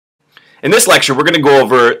In this lecture, we're going to go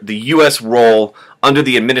over the U.S. role under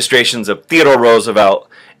the administrations of Theodore Roosevelt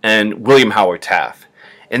and William Howard Taft.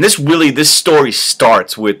 And this story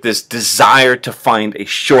starts with this desire to find a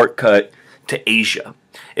shortcut to Asia.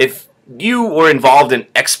 If you were involved in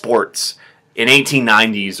exports in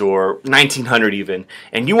 1890s or 1900 even,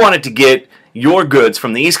 and you wanted to get your goods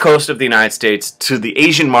from the east coast of the United States to the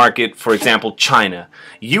Asian market, for example, China,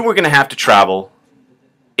 you were going to have to travel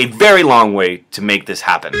a very long way to make this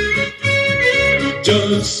happen.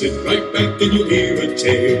 Just sit right back and you hear a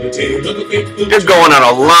tale of a faithful. You're going on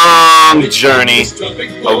a long journey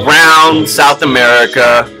around South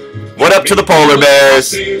America. What up to the polar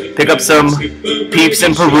bears? Pick up some peeps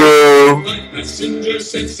in Peru.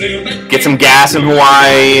 Get some gas in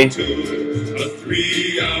Hawaii.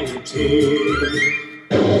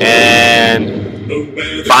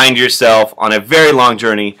 And find yourself on a very long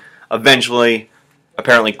journey, eventually,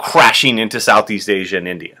 apparently crashing into Southeast Asia and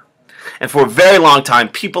India. And for a very long time,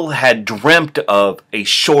 people had dreamt of a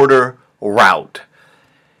shorter route.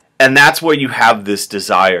 And that's where you have this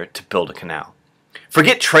desire to build a canal.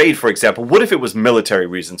 Forget trade, for example. What if it was military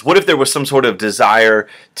reasons? What if there was some sort of desire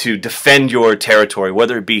to defend your territory,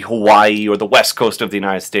 whether it be Hawaii or the west coast of the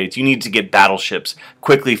United States? You need to get battleships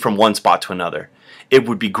quickly from one spot to another. It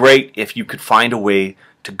would be great if you could find a way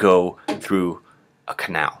to go through a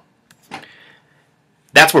canal.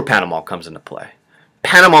 That's where Panama comes into play.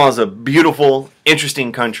 Panama is a beautiful,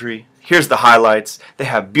 interesting country. Here's the highlights. They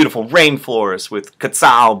have beautiful rainforests with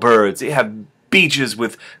quetzal birds. They have beaches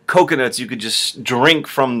with coconuts you could just drink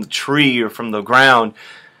from the tree or from the ground.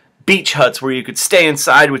 Beach huts where you could stay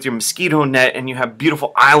inside with your mosquito net, and you have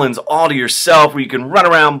beautiful islands all to yourself where you can run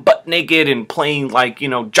around butt naked and playing like,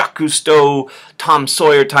 Jacques Cousteau, Tom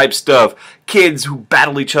Sawyer type stuff. Kids who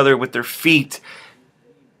battle each other with their feet.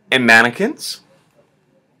 And mannequins.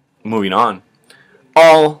 Moving on.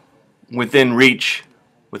 All within reach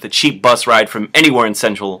with a cheap bus ride from anywhere in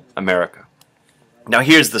Central America. Now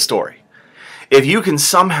here's the story. If you can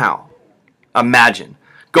somehow imagine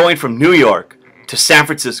going from New York to San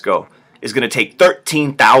Francisco is going to take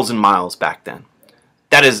 13,000 miles back then.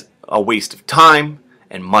 That is a waste of time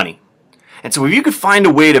and money. And so if you could find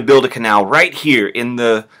a way to build a canal right here in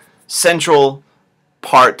the central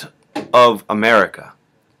part of America,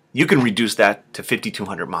 you can reduce that to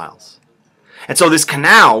 5,200 miles. And so this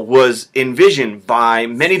canal was envisioned by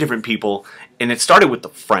many different people, and it started with the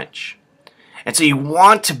French. And so you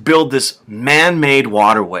want to build this man-made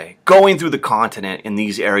waterway going through the continent in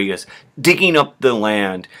these areas, digging up the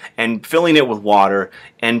land and filling it with water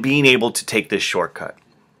and being able to take this shortcut.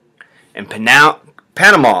 And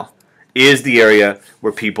Panama is the area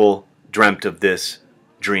where people dreamt of this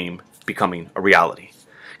dream becoming a reality.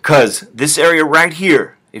 Because this area right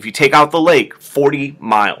here, if you take out the lake, 40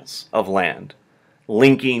 miles of land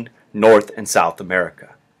linking North and South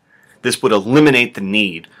America. This would eliminate the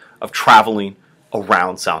need of traveling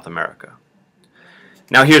around South America.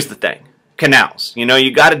 Now here's the thing. Canals.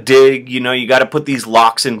 You got to dig, you got to put these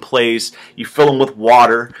locks in place. You fill them with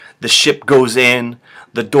water. The ship goes in.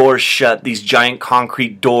 The doors shut, these giant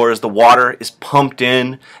concrete doors. The water is pumped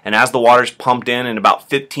in. And as the water is pumped in about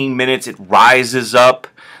 15 minutes, it rises up.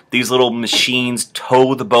 These little machines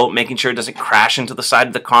tow the boat, making sure it doesn't crash into the side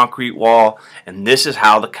of the concrete wall. And this is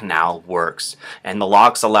how the canal works. And the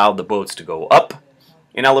locks allow the boats to go up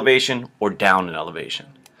in elevation or down in elevation.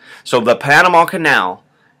 So the Panama Canal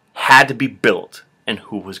had to be built. And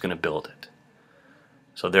who was going to build it?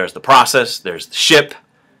 So there's the process. There's the ship.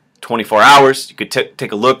 24 hours. You could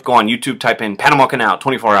take a look. Go on YouTube. Type in Panama Canal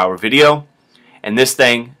 24-hour video. And this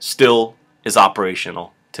thing still is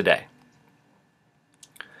operational today.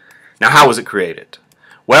 Now, how was it created?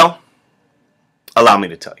 Well, allow me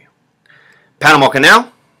to tell you. Panama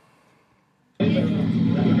Canal.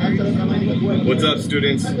 What's up,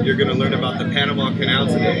 students? You're going to learn about the Panama Canal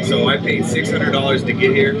today. So I paid $600 to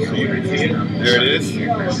get here. There it is.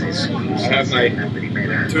 I have my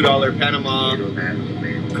 $2 Panama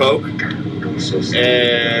Coke.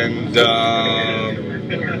 And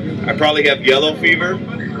I probably have yellow fever.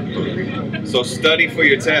 So study for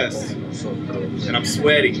your test. And I'm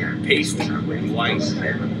sweaty, pasty, and white.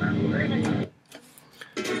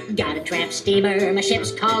 Got a tramp steamer, my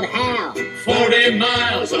ship's called Hal. 40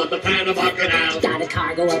 miles on the Panama Canal. Got a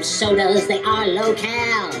cargo of sodas, they are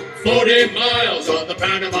local. 40 miles on the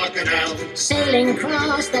Panama Canal. Sailing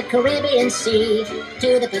across the Caribbean Sea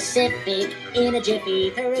to the Pacific in a jiffy,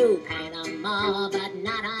 through Panama, but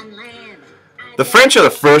not on land. The French are the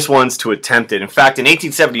first ones to attempt it. In fact, in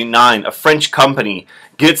 1879, a French company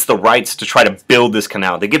gets the rights to try to build this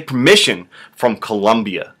canal. They get permission from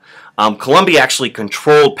Colombia. Colombia actually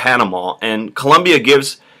controlled Panama, and Colombia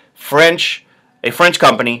gives a French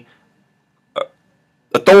company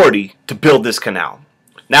authority to build this canal.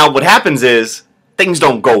 Now what happens is things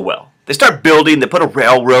don't go well. They start building, they put a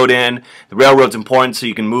railroad in. The railroad's important so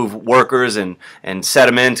you can move workers and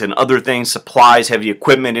sediment and other things, supplies, heavy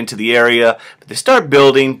equipment into the area. But they start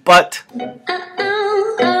building, but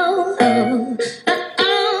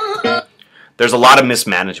there's a lot of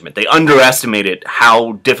mismanagement. They underestimated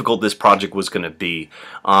how difficult this project was going to be.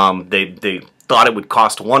 They thought it would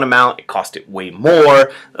cost one amount, it cost it way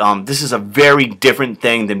more. This is a very different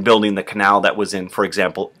thing than building the canal that was in, for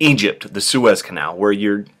example, Egypt, the Suez Canal, where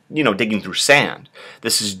you're digging through sand.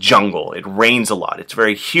 This is jungle. It rains a lot. It's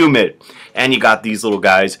very humid. And you got these little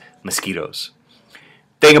guys, mosquitoes.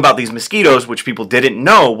 Thing about these mosquitoes, which people didn't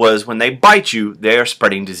know, was when they bite you, they are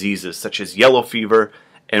spreading diseases such as yellow fever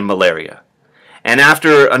and malaria. And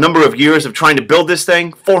after a number of years of trying to build this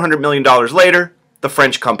thing, $400 million later, the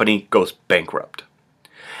French company goes bankrupt.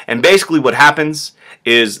 And basically what happens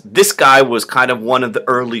is this guy was kind of one of the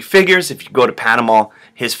early figures. If you go to Panama,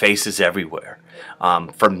 his face is everywhere.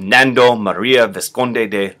 Fernando Maria Visconde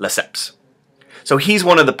de Lesseps. So he's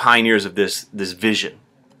one of the pioneers of this vision.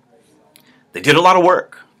 They did a lot of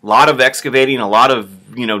work, a lot of excavating, a lot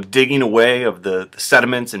of digging away of the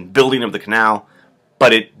sediments and building of the canal,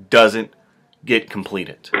 but it doesn't get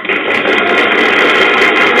completed.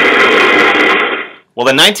 Well,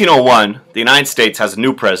 in 1901, the United States has a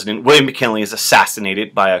new president. William McKinley is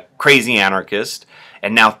assassinated by a crazy anarchist,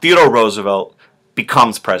 and now Theodore Roosevelt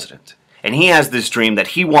becomes president. And he has this dream that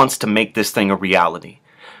he wants to make this thing a reality.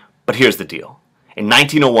 But here's the deal. In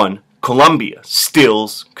 1901, Colombia still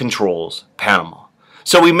controls Panama.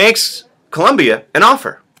 So he makes Colombia an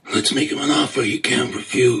offer. Let's make him an offer he can't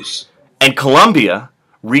refuse. And Colombia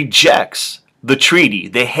rejects the treaty,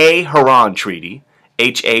 the Hay-Herran Treaty,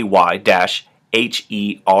 Hay-Herran.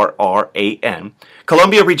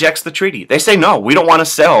 Colombia rejects the treaty. They say, no, we don't want to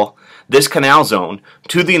sell this canal zone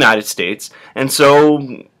to the United States, and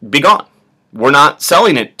so be gone. We're not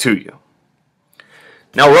selling it to you.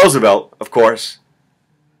 Now Roosevelt, of course,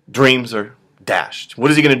 dreams are dashed.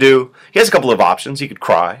 What is he going to do? He has a couple of options. He could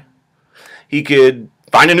cry. He could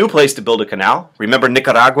find a new place to build a canal. Remember,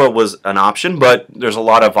 Nicaragua was an option, but there's a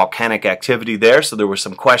lot of volcanic activity there, so there were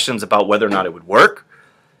some questions about whether or not it would work.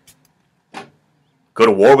 Go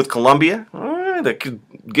to war with Colombia. That could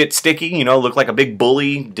get sticky, look like a big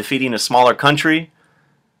bully defeating a smaller country.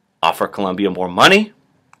 Offer Colombia more money.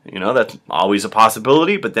 That's always a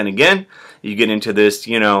possibility. But then again, you get into this,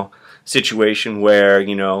 situation where,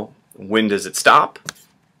 when does it stop?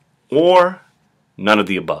 Or none of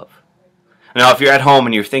the above. Now, if you're at home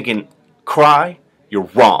and you're thinking, cry, you're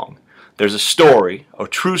wrong. There's a story, a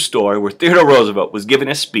true story, where Theodore Roosevelt was giving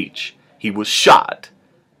a speech. He was shot.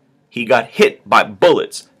 He got hit by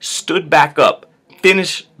bullets, stood back up,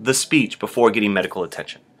 finished the speech before getting medical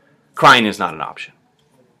attention. Crying is not an option.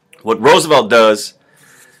 What Roosevelt does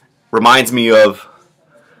reminds me of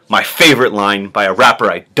my favorite line by a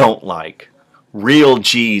rapper I don't like. Real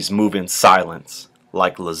G's move in silence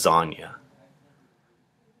like lasagna.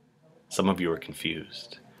 Some of you are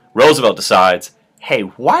confused. Roosevelt decides, hey,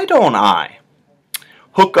 why don't I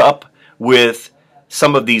hook up with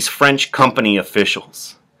some of these French company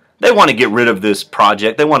officials? They want to get rid of this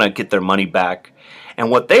project. They want to get their money back.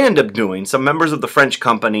 And what they end up doing, some members of the French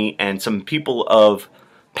company and some people of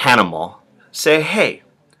Panama say, hey,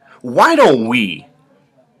 why don't we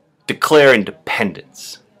declare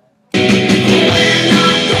independence?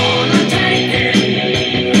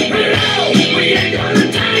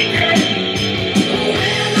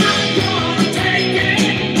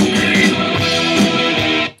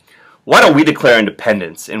 Why don't we declare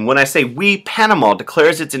independence? And when I say we, Panama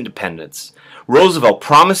declares its independence. Roosevelt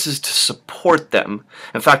promises to support them.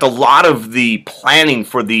 In fact, a lot of the planning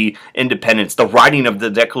for the independence, the writing of the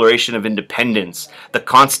Declaration of Independence, the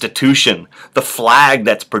Constitution, the flag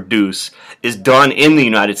that's produced, is done in the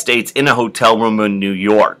United States in a hotel room in New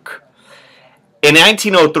York. In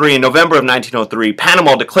 1903, in November of 1903,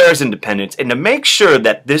 Panama declares independence, and to make sure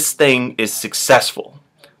that this thing is successful,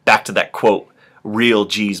 back to that quote, real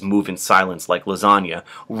G's move in silence like lasagna,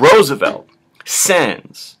 Roosevelt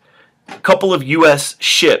sends a couple of U.S.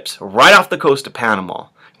 ships right off the coast of Panama,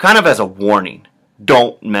 kind of as a warning,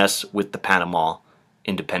 don't mess with the Panama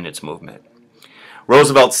independence movement.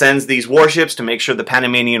 Roosevelt sends these warships to make sure the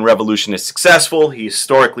Panamanian Revolution is successful. He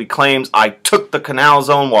historically claims, I took the canal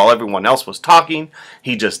zone while everyone else was talking.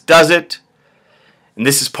 He just does it. And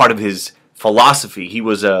this is part of his philosophy. He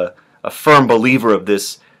was a firm believer of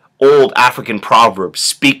this old African proverb,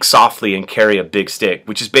 speak softly and carry a big stick,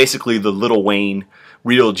 which is basically the Lil Wayne,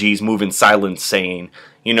 real G's move in silence saying,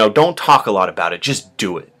 don't talk a lot about it, just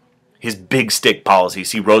do it. his big stick policy. You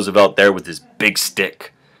see Roosevelt there with his big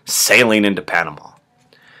stick sailing into Panama.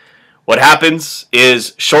 What happens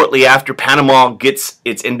is shortly after Panama gets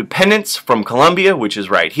its independence from Colombia, which is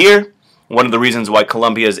right here, one of the reasons why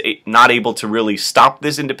Colombia is not able to really stop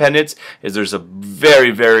this independence is there's a very,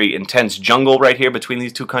 very intense jungle right here between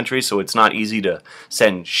these two countries, so it's not easy to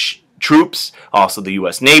send troops. Also, the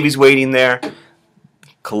U.S. Navy's waiting there.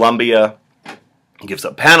 Colombia gives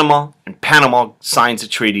up Panama, and Panama signs a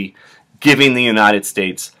treaty giving the United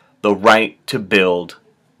States the right to build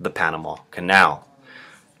the Panama Canal.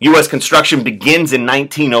 U.S. construction begins in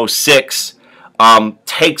 1906.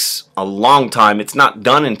 Takes a long time. It's not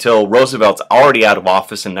done until Roosevelt's already out of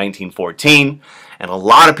office in 1914, and a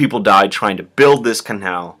lot of people died trying to build this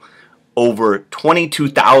canal. Over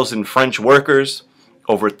 22,000 French workers,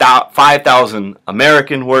 over 5,000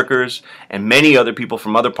 American workers, and many other people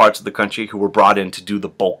from other parts of the country who were brought in to do the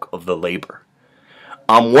bulk of the labor.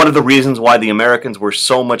 One of the reasons why the Americans were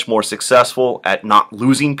so much more successful at not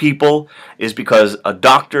losing people is because a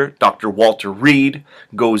doctor, Dr. Walter Reed,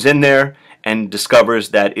 goes in there and discovers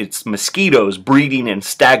that it's mosquitoes breeding in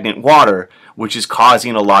stagnant water which is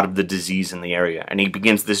causing a lot of the disease in the area. And he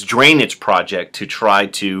begins this drainage project to try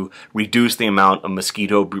to reduce the amount of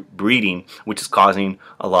mosquito breeding, which is causing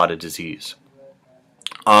a lot of disease.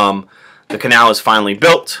 The canal is finally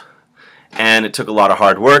built, and it took a lot of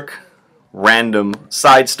hard work. Random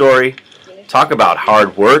side story. Talk about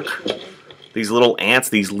hard work. These little ants,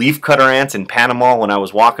 these leaf cutter ants in Panama, when I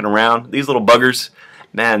was walking around, these little buggers,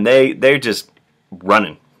 man, they're just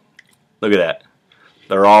running. Look at that.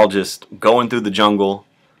 They're all just going through the jungle,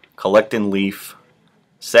 collecting leaf,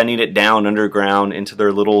 sending it down underground into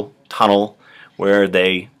their little tunnel where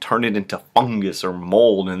they turn it into fungus or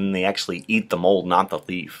mold, and then they actually eat the mold, not the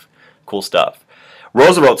leaf. Cool stuff.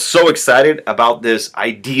 Roosevelt's so excited about this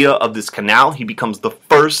idea of this canal, he becomes the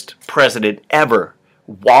first president ever,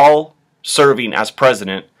 while serving as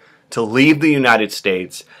president, to leave the United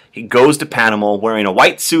States. He goes to Panama wearing a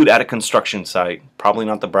white suit at a construction site, probably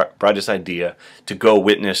not the brightest idea, to go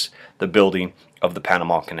witness the building of the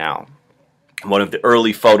Panama Canal. One of the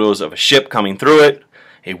early photos of a ship coming through it,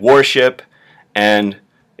 a warship, and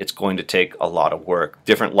it's going to take a lot of work.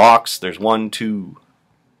 Different locks, there's 1, 2,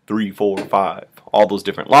 3, 4, 5, all those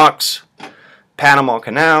different locks. Panama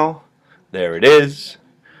Canal, there it is.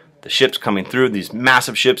 The ships coming through, these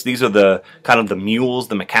massive ships. These are the kind of the mules,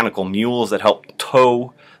 the mechanical mules that help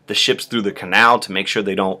tow the ships through the canal to make sure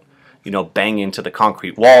they don't, bang into the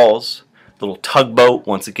concrete walls. Little tugboat,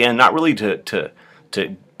 once again, not really to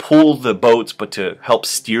pull the boats, but to help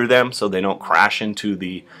steer them so they don't crash into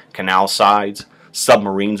the canal sides.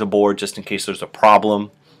 Submarines aboard just in case there's a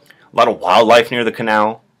problem. A lot of wildlife near the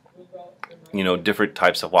canal. Different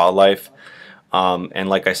types of wildlife. And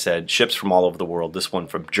like I said, ships from all over the world. This one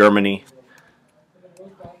from Germany.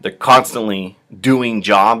 They're constantly doing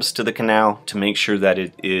jobs to the canal to make sure that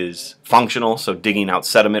it is functional. So digging out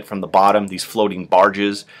sediment from the bottom. These floating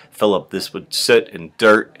barges fill up this with soot and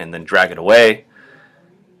dirt and then drag it away.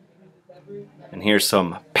 And here's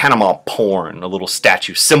some Panama porn, a little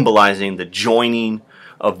statue symbolizing the joining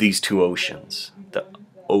of these two oceans. The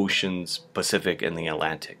oceans, Pacific and the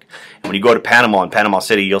Atlantic. And when you go to Panama, in Panama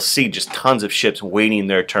City, you'll see just tons of ships waiting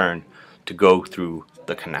their turn to go through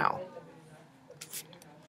the canal.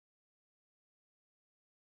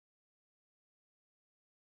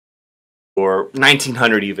 Or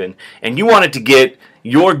 1900 even, and you wanted to get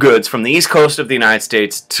your goods from the east coast of the United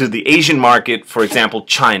States to the Asian market, for example,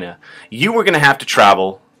 China, you were going to have to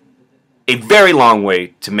travel a very long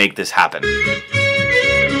way to make this happen.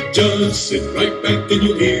 Just sit right back and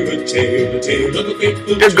you hear a tale of a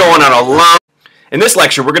faithful You're going on a long... In this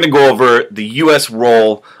lecture, we're going to go over the U.S.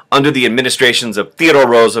 role under the administrations of Theodore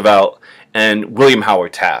Roosevelt and William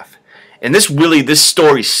Howard Taft. And this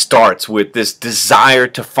story starts with this desire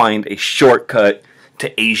to find a shortcut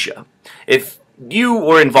to Asia. If you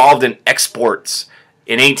were involved in exports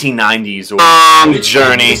in 1890s or a long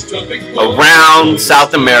journey around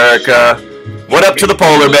South America, what up to the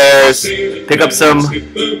polar bears, pick up some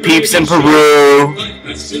peeps in Peru,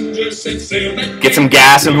 get some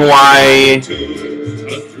gas in Hawaii,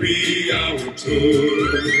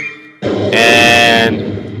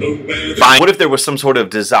 and what if there was some sort of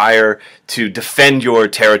desire to defend your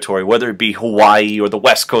territory, whether it be Hawaii or the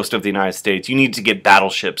west coast of the United States? You need to get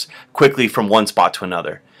battleships quickly from one spot to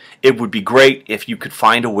another. It would be great if you could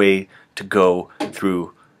find a way to go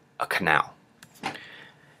through a canal.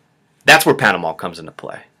 That's where Panama comes into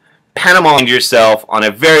play. Panama, find yourself on a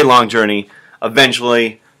very long journey,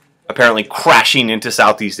 eventually, apparently crashing into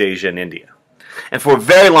Southeast Asia and India. And for a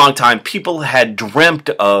very long time, people had dreamt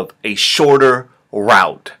of a shorter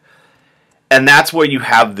route And that's where you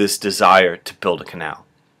have this desire to build a canal.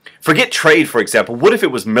 Forget trade, for example. What if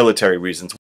it was military reasons?